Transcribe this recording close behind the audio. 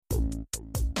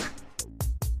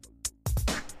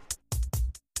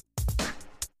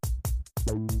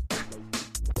Hi,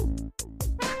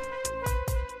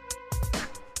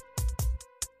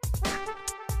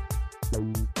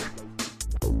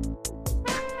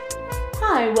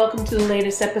 welcome to the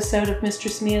latest episode of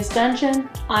Mistress Mia's Dungeon.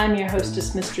 I'm your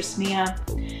hostess, Mistress Mia.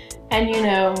 And you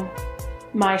know,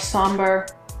 my somber,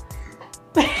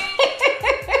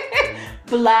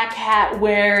 black hat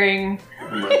wearing,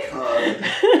 oh my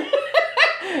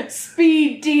God,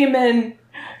 speed demon,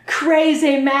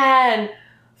 crazy man,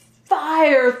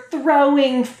 fire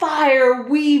throwing, fire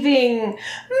weaving, Master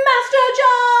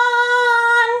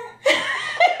John!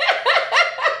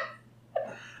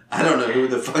 I don't know who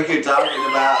the fuck you're talking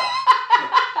about.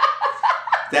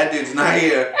 That dude's not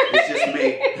here. It's just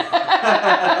me.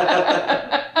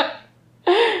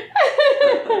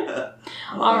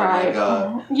 All right. My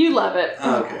God. You love it.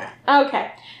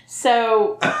 Okay.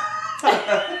 So,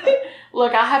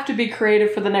 look, I have to be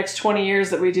creative for the next 20 years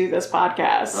that we do this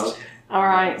podcast. Okay. All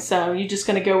right. So you're just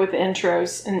going to go with the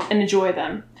intros and enjoy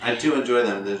them. I do enjoy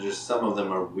them. There's just some of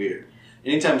them are weird.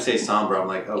 Anytime you say somber, I'm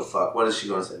like, oh fuck, what is she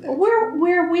going to say next?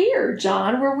 We're weird,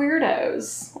 John. We're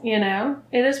weirdos. You know,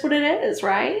 it is what it is,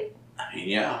 right? I mean,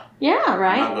 yeah. Yeah,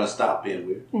 right? I'm not going to stop being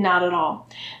weird. Not at all.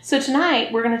 So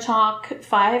tonight we're going to talk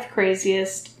 5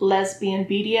 craziest lesbian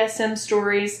BDSM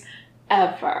stories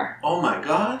ever. Oh my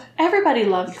God. Everybody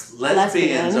loves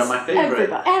lesbians. Are my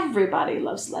favorite. Everybody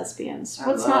loves lesbians.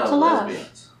 What's not to love?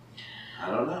 Lesbians.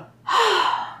 I don't know.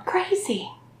 Crazy.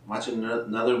 Watching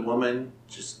another woman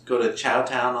just go to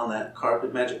Chowtown on that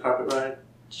magic carpet ride.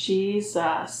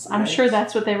 Jesus. I'm Right. sure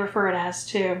that's what they refer it as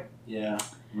too. Yeah.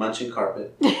 Munching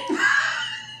carpet.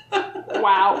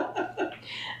 Wow.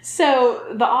 So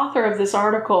the author of this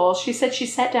article, she said she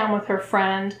sat down with her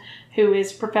friend who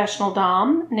is professional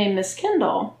dom named Miss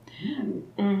Kendall.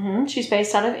 She's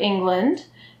based out of England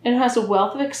and who has a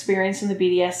wealth of experience in the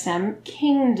BDSM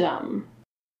kingdom.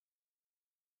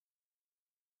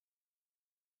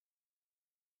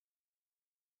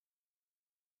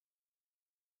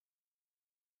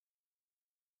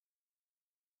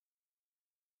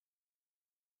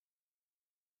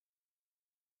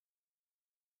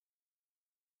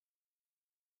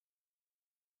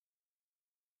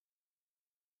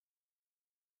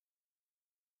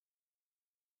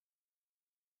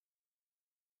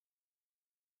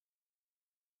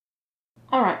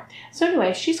 All right. So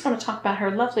anyway, she's going to talk about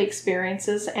her lovely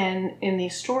experiences and in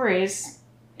these stories,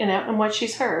 you know, and what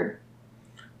she's heard.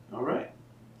 All right.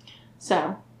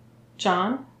 So,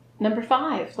 John, number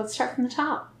 5. Let's start from the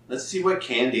top. Let's see what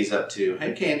Candy's up to.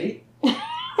 Hey, Candy. Hey.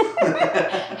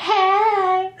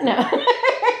 No.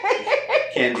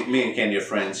 Candy, me and Candy are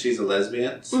friends. She's a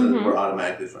lesbian, so we're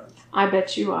automatically friends. I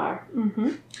bet you are.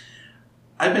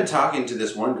 I've been talking to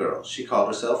this one girl. She called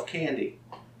herself Candy,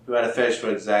 who had a fetish for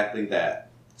exactly that,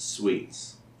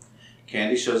 sweets.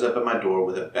 Candy shows up at my door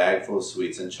with a bag full of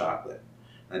sweets and chocolate.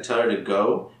 I tell her to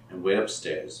go and wait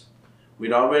upstairs.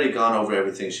 We'd already gone over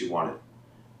everything she wanted.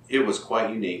 It was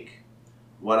quite unique.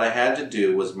 What I had to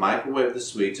do was microwave the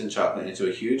sweets and chocolate into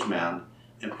a huge mound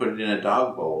and put it in a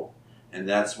dog bowl, and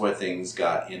that's where things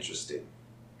got interesting.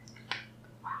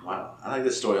 Wow, I like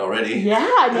this story already. Yeah,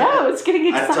 I know. It's getting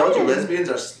exciting. I told you, lesbians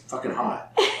are fucking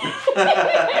hot.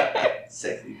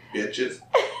 Sexy bitches.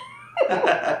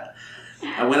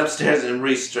 I went upstairs and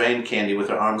restrained Candy with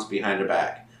her arms behind her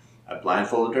back. I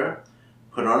blindfolded her,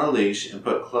 put her on a leash, and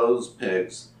put clothes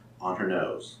pegs on her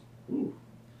nose. Ooh.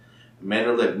 I made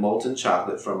her lick molten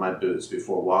chocolate from my boots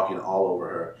before walking all over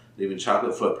her, leaving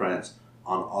chocolate footprints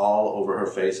on all over her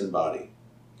face and body.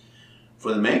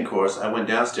 For the main course, I went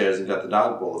downstairs and got the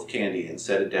dog bowl of candy and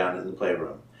set it down in the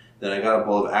playroom. Then I got a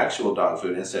bowl of actual dog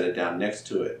food and set it down next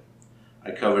to it. I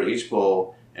covered each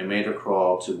bowl and made her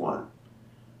crawl to one.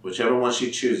 Whichever one she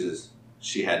chooses,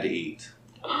 she had to eat.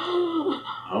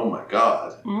 Oh my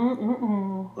God.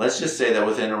 Let's just say that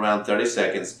within around 30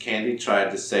 seconds, Candy tried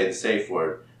to say the safe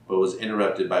word, but was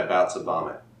interrupted by bouts of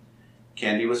vomit.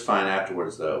 Candy was fine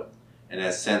afterwards, though, and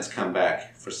has since come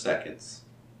back for seconds.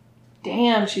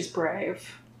 Damn, she's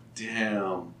brave.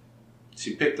 Damn.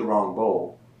 She picked the wrong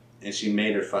bowl, and she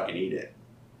made her fucking eat it.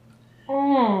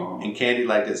 And Candy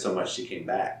liked it so much she came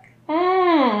back.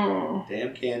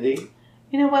 Damn, Candy.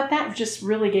 You know what? That just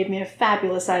really gave me a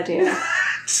fabulous idea.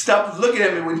 Stop looking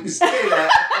at me when you say that.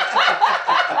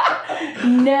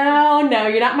 No,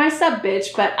 you're not my sub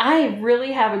bitch, but I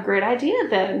really have a great idea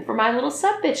then for my little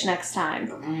sub bitch next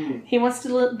time. He wants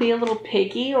to be a little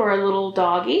piggy or a little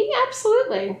doggy?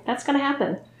 Absolutely. That's going to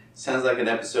happen. Sounds like an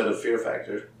episode of Fear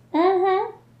Factor.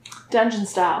 Dungeon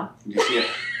style. You see it?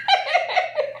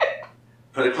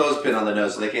 Put a clothespin on the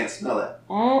nose so they can't smell it.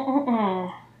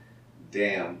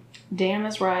 Damn. Damn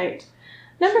is right.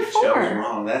 Number She 4. chose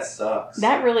wrong. That sucks.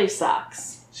 That really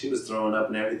sucks. She was throwing up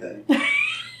and everything.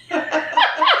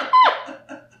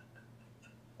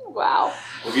 Wow.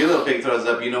 If your little pig throws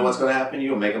up, you know what's going to happen?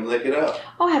 You'll make him lick it up.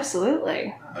 Oh,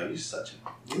 absolutely. Oh, you're such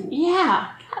a... Ooh.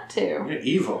 Yeah, got to. You're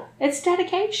evil. It's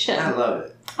dedication. I love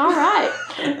it. All right.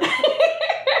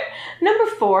 Number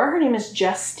 4, her name is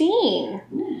Justine.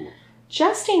 Ooh.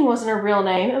 Justine wasn't her real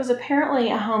name. It was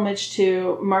apparently a homage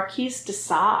to Marquise de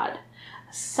Sade.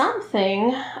 Something,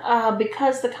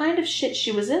 because the kind of shit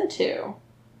she was into.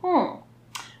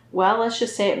 Well, let's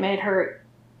just say it made her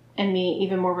and me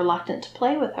even more reluctant to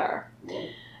play with her.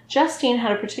 Justine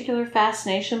had a particular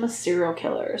fascination with serial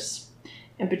killers.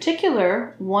 In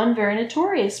particular, one very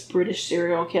notorious British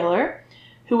serial killer,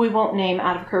 who we won't name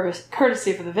out of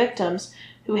courtesy for the victims,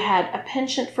 who had a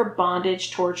penchant for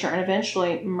bondage, torture, and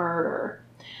eventually murder.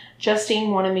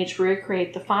 Justine wanted me to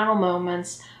recreate the final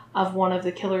moments of one of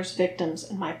the killer's victims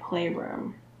in my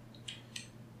playroom.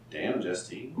 Damn,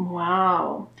 Justine.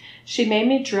 Wow. She made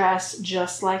me dress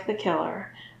just like the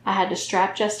killer. I had to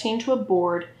strap Justine to a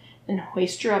board and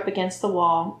hoist her up against the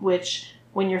wall, which,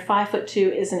 when you're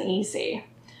 5'2", isn't easy.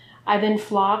 I then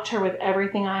flogged her with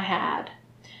everything I had.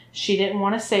 She didn't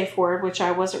want a safe word, which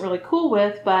I wasn't really cool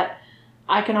with, but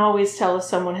I can always tell if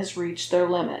someone has reached their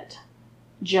limit.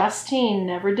 Justine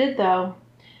never did, though.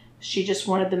 She just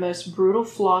wanted the most brutal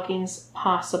floggings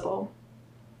possible.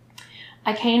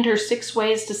 I caned her 6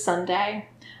 ways to Sunday.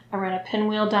 I ran a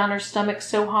pinwheel down her stomach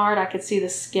so hard I could see the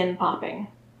skin popping.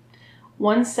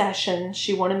 One session,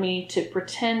 she wanted me to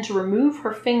pretend to remove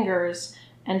her fingers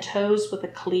and toes with a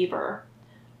cleaver.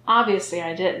 Obviously,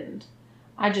 I didn't.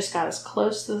 I just got as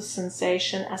close to the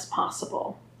sensation as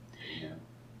possible. Yeah.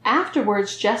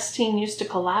 Afterwards, Justine used to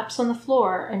collapse on the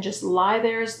floor and just lie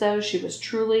there as though she was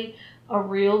truly a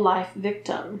real-life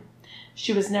victim.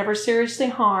 She was never seriously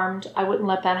harmed. I wouldn't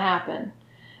let that happen.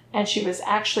 And she was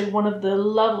actually one of the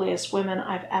loveliest women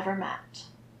I've ever met.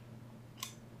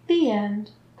 The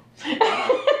end.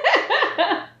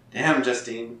 Damn,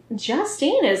 Justine.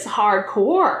 Justine is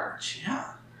hardcore.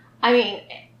 Yeah. I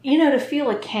mean, to feel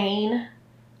a cane,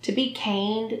 to be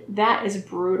caned, that is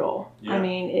brutal. Yeah. I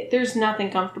mean, there's nothing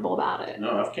comfortable about it.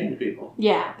 No, I've caned people.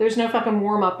 Yeah, there's no fucking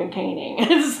warm-up in caning.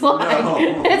 It's like, No.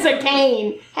 It's a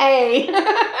cane. Hey.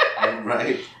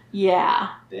 Right. Yeah.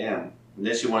 Damn. And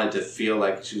then she wanted to feel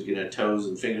like she was getting her toes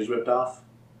and fingers ripped off.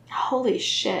 Holy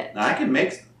shit. Now, I can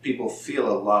make people feel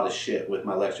a lot of shit with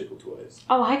my electrical toys.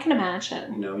 Oh, I can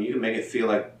imagine. You can make it feel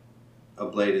like a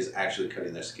blade is actually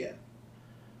cutting their skin.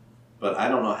 But I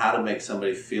don't know how to make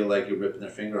somebody feel like you're ripping their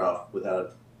finger off without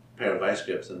a pair of vice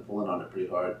grips and pulling on it pretty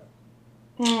hard.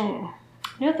 No,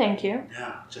 thank you.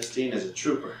 Yeah, Justine is a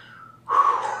trooper.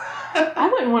 I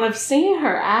wouldn't want to see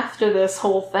her after this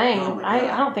whole thing. Oh my God.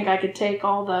 I don't think I could take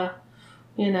all the,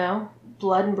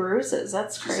 blood and bruises.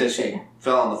 That's She crazy. said she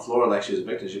fell on the floor like she was a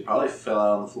victim. She probably fell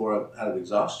out on the floor out of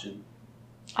exhaustion.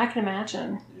 I can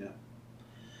imagine. Yeah.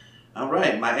 All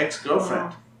right, my ex-girlfriend.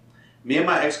 Wow. Me and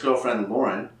my ex-girlfriend,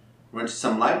 Lauren, were into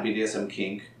some light BDSM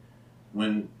kink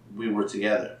when we were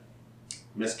together.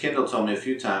 Miss Kendall told me a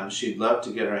few times she'd love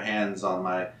to get her hands on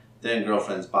my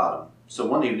then-girlfriend's bottom. So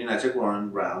one evening I took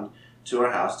Lauren round to her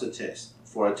house to taste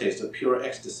for a taste of pure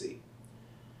ecstasy.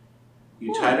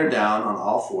 You tied her down on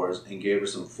all fours and gave her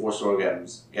some forced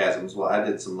orgasms while I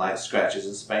did some light scratches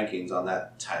and spankings on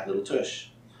that tight little tush.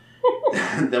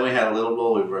 Then we had a little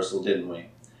role reversal, didn't we?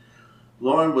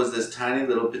 Lauren was this tiny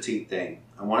little petite thing.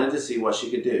 I wanted to see what she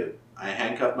could do. I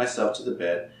handcuffed myself to the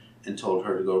bed and told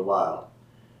her to go wild.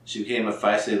 She became a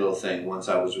feisty little thing once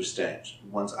I was restrained.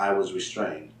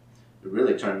 It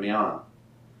really turned me on.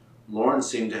 Lauren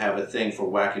seemed to have a thing for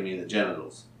whacking me in the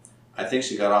genitals. I think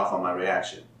she got off on my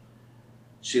reaction.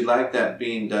 She liked that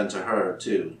being done to her,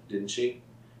 too, didn't she?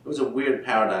 It was a weird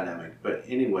power dynamic, but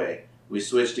anyway, we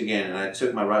switched again and I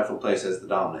took my rightful place as the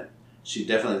dominant. She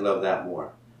definitely loved that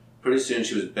more. Pretty soon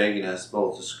she was begging us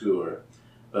both to screw her,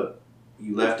 but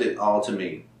you left it all to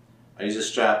me. I used a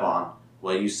strap on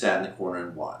while you sat in the corner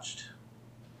and watched.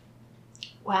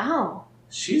 Wow.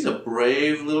 She's a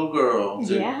brave little girl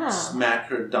to Yeah. smack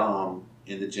her dom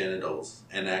in the genitals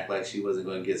and act like she wasn't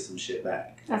going to get some shit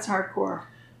back. That's hardcore.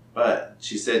 But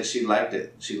she said she liked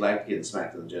it. She liked getting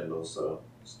smacked in the genitals, so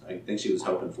I think she was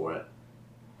hoping for it.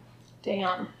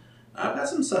 Damn. I've got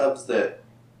some subs that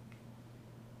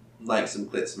like some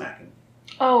clit smacking.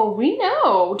 Oh, we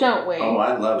know, don't we? Oh,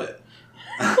 I love it.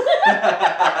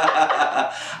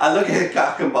 I look at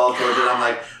cock and ball towards it and I'm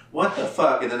like, what the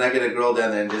fuck? And then I get a girl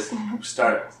down there and just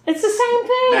start It's the same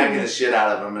thing. smacking the shit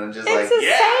out of them. And I'm just It's like, the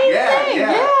same thing,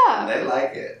 yeah. And they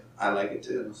like it. I like it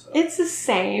too. So. It's the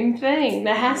same thing.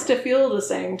 That has to feel the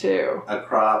same too. A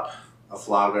crop, a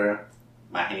flogger,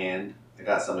 my hand. I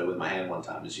got somebody with my hand one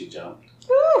time and she jumped.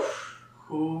 Oof.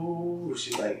 Ooh,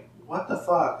 she's like, what the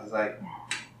fuck? I was like,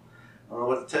 I don't know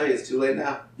what to tell you. It's too late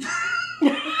now.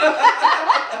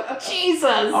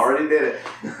 Jesus. Already did it.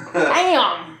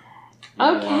 Damn.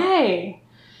 Okay.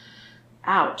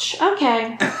 Ouch.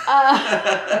 Okay.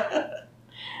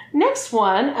 Next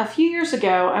one. A few years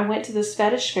ago, I went to this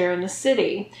fetish fair in the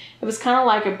city. It was kind of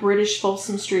like a British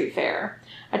Folsom Street fair.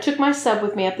 I took my sub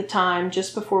with me at the time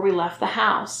just before we left the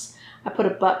house. I put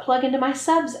a butt plug into my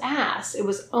sub's ass. It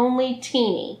was only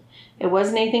teeny. It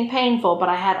wasn't anything painful, but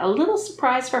I had a little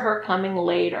surprise for her coming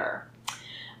later.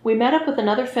 We met up with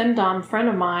another femdom friend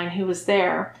of mine who was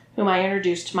there, whom I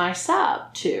introduced my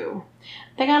sub to.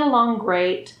 They got along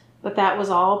great, but that was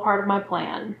all part of my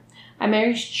plan. I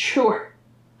made sure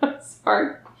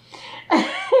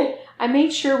I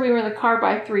made sure we were in the car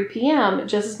by 3 p.m.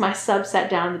 just as my sub sat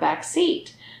down in the back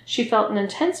seat. She felt an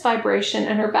intense vibration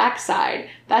in her backside.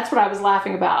 That's what I was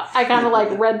laughing about. I kind of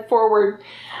like read forward.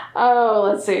 Oh,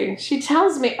 let's see. She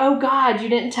tells me, oh God, you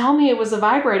didn't tell me it was a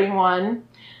vibrating one.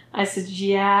 I said,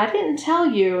 yeah, I didn't tell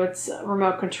you. It's a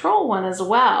remote control one as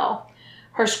well.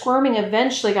 Her squirming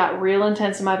eventually got real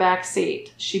intense in my back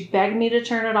seat. She begged me to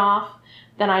turn it off.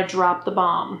 Then I dropped the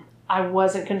bomb. I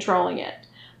wasn't controlling it.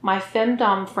 My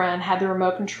femdom friend had the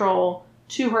remote control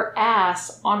to her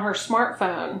ass on her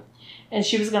smartphone, and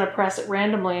she was going to press it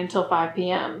randomly until 5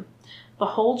 p.m. The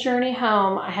whole journey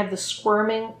home, I had the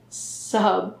squirming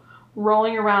sub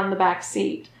rolling around in the back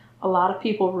seat. A lot of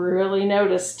people really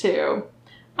noticed, too.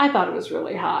 I thought it was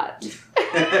really hot.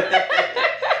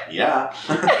 Yeah.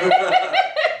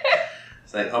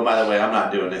 It's like, oh, by the way, I'm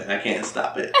not doing it. I can't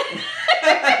stop it.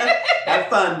 Have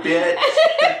fun, bitch.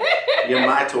 You're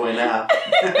my toy now.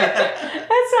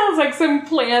 That sounds like some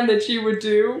plan that you would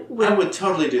do. I would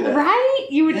totally do that. Right?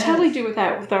 You would totally do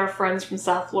that with our friends from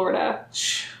South Florida.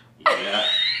 Yeah.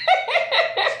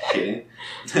 Just kidding.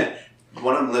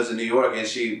 One of them lives in New York, and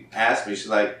she asked me, she's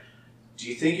like, do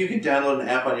you think you can download an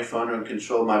app on your phone and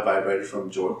control my vibrator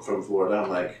from Florida? I'm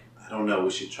like, I don't know. We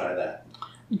should try that.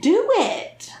 Do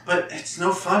it. But it's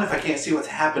no fun if I can't see what's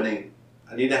happening.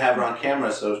 I need to have her on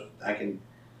camera so I can...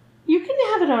 You can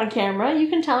have it on camera. You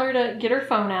can tell her to get her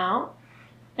phone out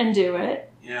and do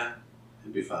it. Yeah,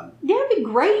 it'd be fun. Yeah, it'd be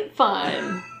great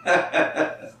fun.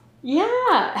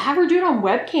 Yeah, have her do it on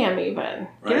webcam even.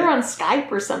 Right. Get her on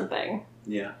Skype or something.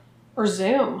 Yeah. Or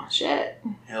Zoom. Shit.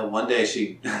 Hell, one day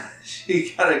she got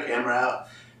her camera out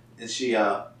and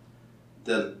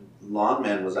the lawn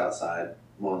man was outside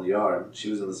mowing the yard. She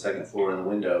was on the second floor in the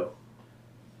window.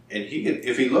 And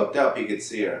if he looked up, he could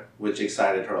see her, which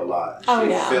excited her a lot.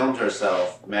 She filmed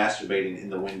herself masturbating in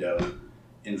the window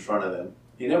in front of him.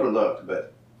 He never looked,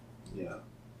 but, you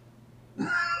know.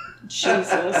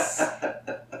 Jesus.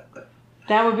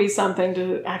 That would be something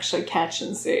to actually catch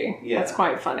and see. Yeah. That's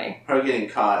quite funny. Her getting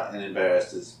caught and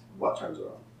embarrassed is what turns her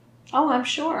on. Oh, I'm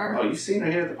sure. Oh, you've seen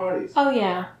her here at the parties. Oh,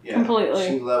 yeah. Completely.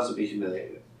 She loves to be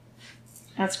humiliated.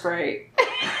 That's great.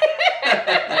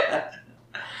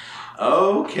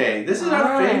 Okay, this is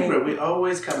our favorite. We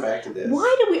always come back to this.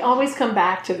 Why do we always come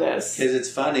back to this? Because it's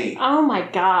funny. Oh my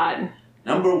God.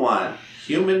 Number 1,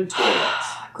 human toilets.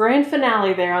 Grand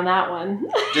finale there on that one.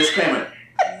 Disclaimer,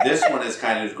 this one is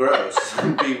kind of gross.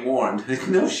 Be warned.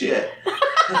 No shit.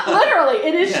 Literally,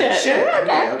 it is shit.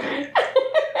 Okay.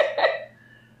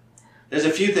 There's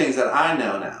a few things that I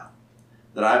know now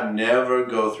that I've never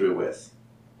go through with,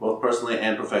 both personally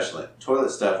and professionally. Toilet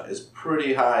stuff is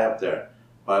pretty high up there.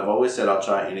 But I've always said I'll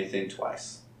try anything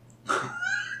twice.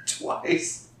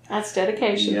 Twice. That's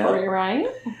dedication for you, right?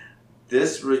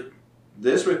 This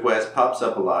request pops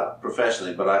up a lot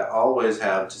professionally, but I always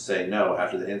have to say no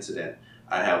after the incident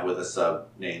I have with a sub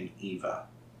named Eva.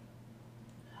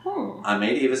 I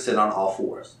made Eva sit on all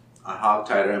fours. I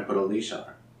hog-tied her and put a leash on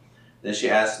her. Then she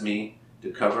asked me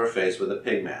to cover her face with a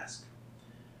pig mask.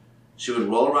 She would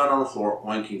roll around on the floor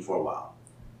oinking for a while.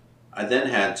 I then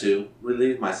had to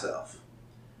relieve myself.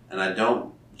 And I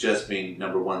don't just mean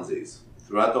number onesies.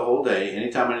 Throughout the whole day,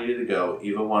 anytime I needed to go,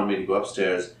 Eva wanted me to go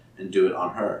upstairs and do it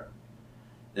on her.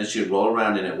 Then she'd roll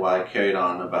around in it while I carried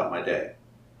on about my day.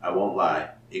 I won't lie,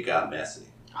 it got messy.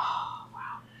 Oh,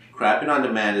 wow. Crapping on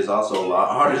demand is also a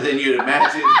lot harder than you'd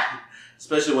imagine,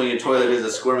 especially when your toilet is a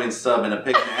squirming sub in a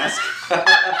pig mask.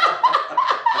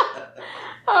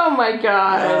 Oh my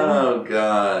God. Oh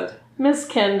God. Miss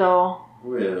Kendall.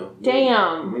 Well,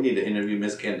 damn. We need to interview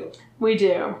Miss Kendall. We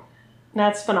do.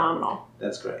 That's phenomenal.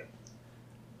 That's great.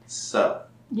 So.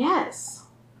 Yes.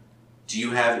 Do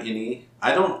you have any?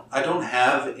 I don't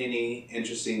have any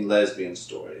interesting lesbian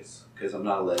stories because I'm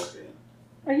not a lesbian.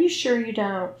 Are you sure you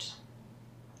don't?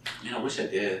 I wish I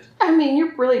did. I mean,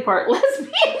 you're really part lesbian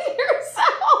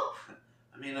yourself.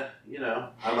 I mean,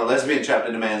 I'm a lesbian trapped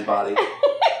in a man's body.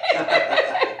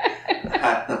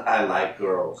 I like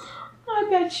girls. I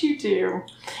bet you do.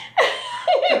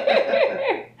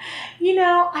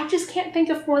 I just can't think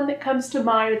of one that comes to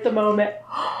mind at the moment.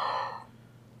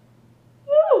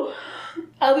 Woo.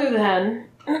 Other than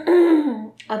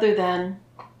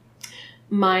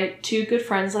my two good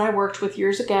friends that I worked with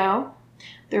years ago.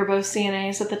 They were both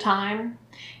CNAs at the time,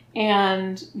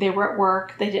 and they were at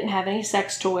work. They didn't have any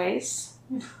sex toys.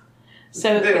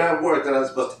 So they didn't have work that I was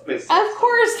supposed to fix. Of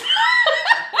course.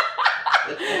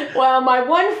 Well, my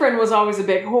one friend was always a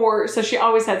big whore, so she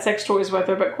always had sex toys with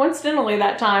her, but coincidentally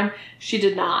that time she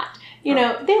did not.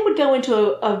 They would go into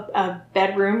a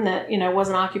bedroom that,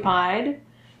 wasn't occupied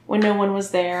when no one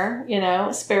was there,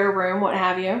 a spare room, what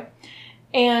have you.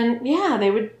 And yeah,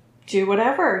 they would do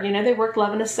whatever. They worked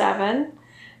 11 to 7,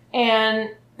 and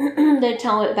they'd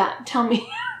tell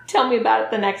me about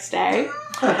it the next day.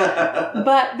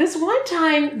 But this one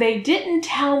time, they didn't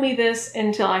tell me this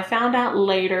until I found out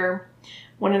later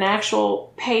when an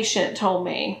actual patient told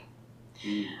me.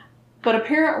 But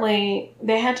apparently,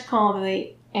 they had to call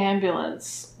the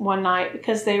ambulance one night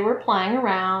because they were playing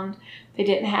around. They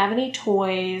didn't have any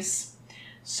toys.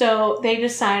 So they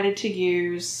decided to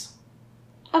use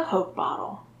a Coke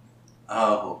bottle.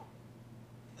 Oh,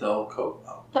 the old Coke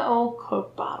bottle. The old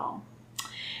Coke bottle.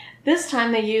 This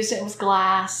time they used it was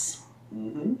glass.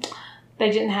 Mm-hmm. They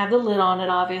didn't have the lid on it,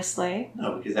 obviously.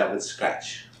 No, because that would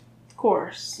scratch. Of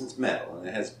course. It's metal and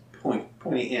it has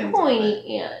pointy ends.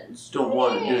 Pointy ends. Don't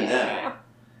want to do that.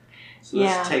 So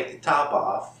let's take the top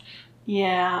off.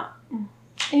 Yeah.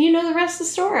 And you know the rest of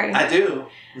the story. I do.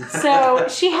 So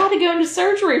she had to go into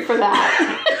surgery for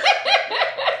that.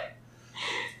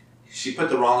 She put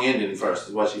the wrong end in first,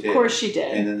 is what she did. Of course she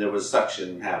did. And then there was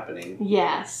suction happening.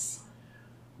 Yes.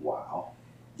 Wow.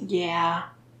 Yeah.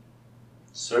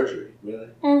 Surgery, really?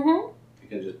 Mm-hmm. You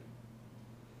can just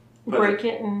break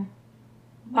it and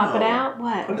pop it out?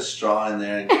 What? Put a straw in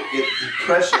there and get the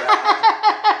pressure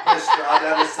out. Put a straw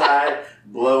down the side,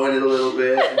 blow in it a little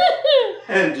bit,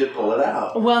 and just pull it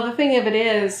out. Well, the thing of it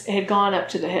is, it had gone up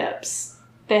to the hips.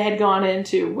 They had gone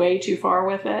into way too far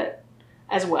with it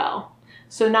as well.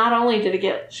 So not only did it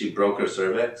get... She broke her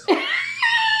cervix?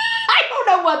 I don't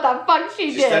know what the fuck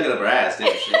she did. She stuck it up her ass,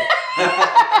 didn't she?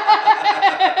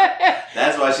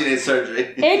 That's why she did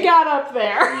surgery. It got up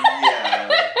there. Yeah.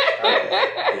 Okay.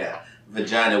 Yeah.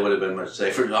 Vagina would have been much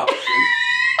safer option.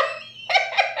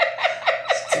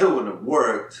 Still wouldn't have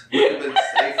worked. Would have been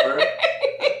safer.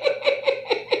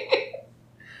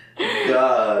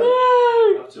 God.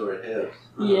 Up to her hips.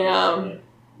 Yeah.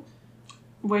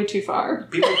 Way too far.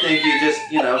 People think you just,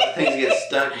 if things get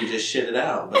stuck, you just shit it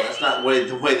out. But that's not the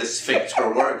way the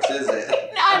sphincter works, is it?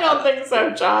 I don't think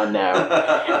so, John,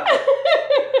 no.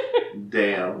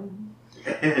 Damn.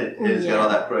 It's got all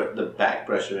that the back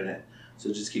pressure in it. So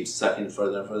it just keeps sucking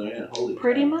further and further in. Holy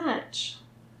Pretty crap. much.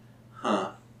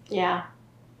 Huh. Yeah.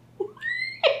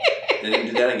 They didn't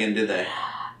do that again, did they?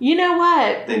 You know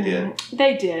what? They did.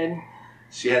 They did.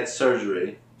 She had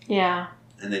surgery. Yeah.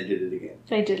 And they did it again.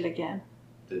 They did it again.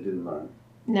 They didn't learn.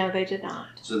 No, they did not.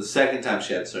 So the second time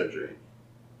she had surgery.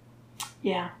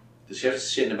 Yeah. Does she have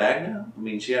shit in the bag now? I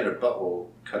mean, she had her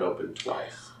butthole cut open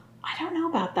twice. I don't know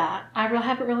about that. I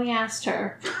haven't really asked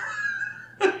her.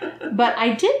 But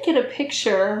I did get a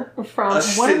picture from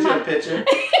one of my... a picture?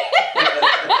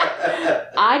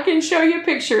 I can show you a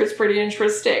picture. It's pretty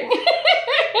interesting.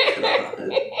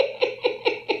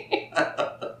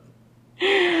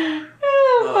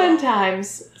 Fun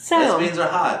times. So, lesbians are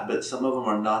hot, but some of them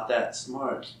are not that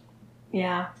smart.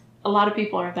 Yeah. A lot of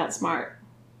people aren't that smart.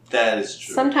 That is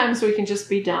true. Sometimes we can just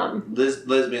be dumb.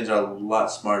 Lesbians are a lot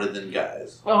smarter than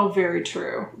guys. Oh, very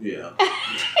true. Yeah.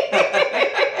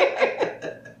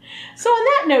 So on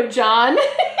that note, John.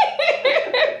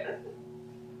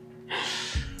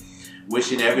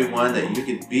 Wishing everyone that you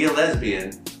could be a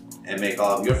lesbian and make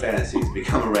all of your fantasies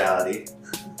become a reality.